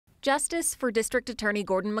Justice for District Attorney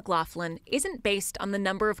Gordon McLaughlin isn't based on the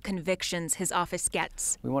number of convictions his office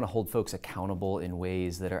gets. We want to hold folks accountable in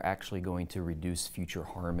ways that are actually going to reduce future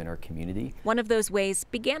harm in our community. One of those ways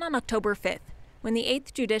began on October 5th, when the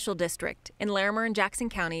 8th Judicial District in Larimer and Jackson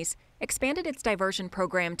counties expanded its diversion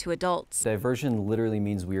program to adults. Diversion literally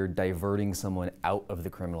means we are diverting someone out of the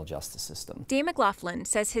criminal justice system. DA McLaughlin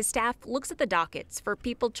says his staff looks at the dockets for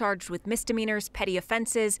people charged with misdemeanors, petty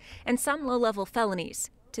offenses, and some low-level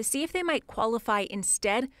felonies to see if they might qualify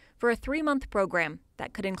instead for a 3-month program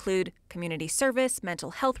that could include community service, mental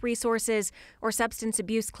health resources, or substance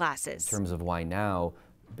abuse classes. In terms of why now,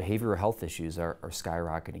 behavioral health issues are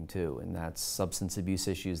skyrocketing too, and that's substance abuse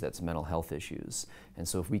issues, that's mental health issues. And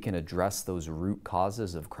so if we can address those root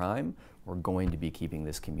causes of crime, we're going to be keeping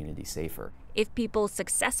this community safer. If people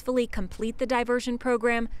successfully complete the diversion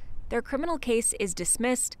program, their criminal case is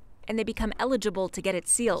dismissed and they become eligible to get it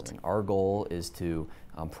sealed. Our goal is to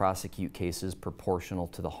prosecute cases proportional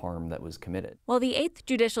to the harm that was committed. While the 8th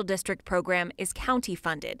Judicial District program is county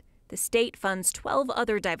funded, the state funds 12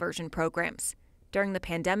 other diversion programs. During the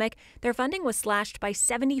pandemic, their funding was slashed by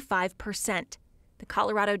 75%. The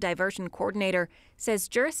Colorado Diversion Coordinator says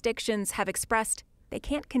jurisdictions have expressed they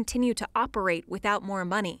can't continue to operate without more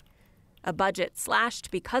money. A budget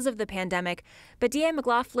slashed because of the pandemic, but DA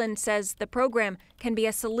McLaughlin says the program can be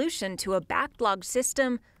a solution to a backlogged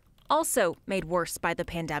system also made worse by the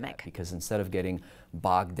pandemic. Because instead of getting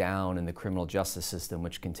bogged down in the criminal justice system,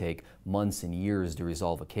 which can take months and years to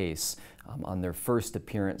resolve a case, on their first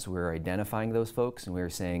appearance we were identifying those folks and we were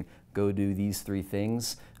saying, go do these 3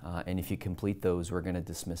 things, and if you complete those, we're going to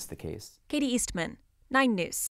dismiss the case. Katie Eastman, 9 News.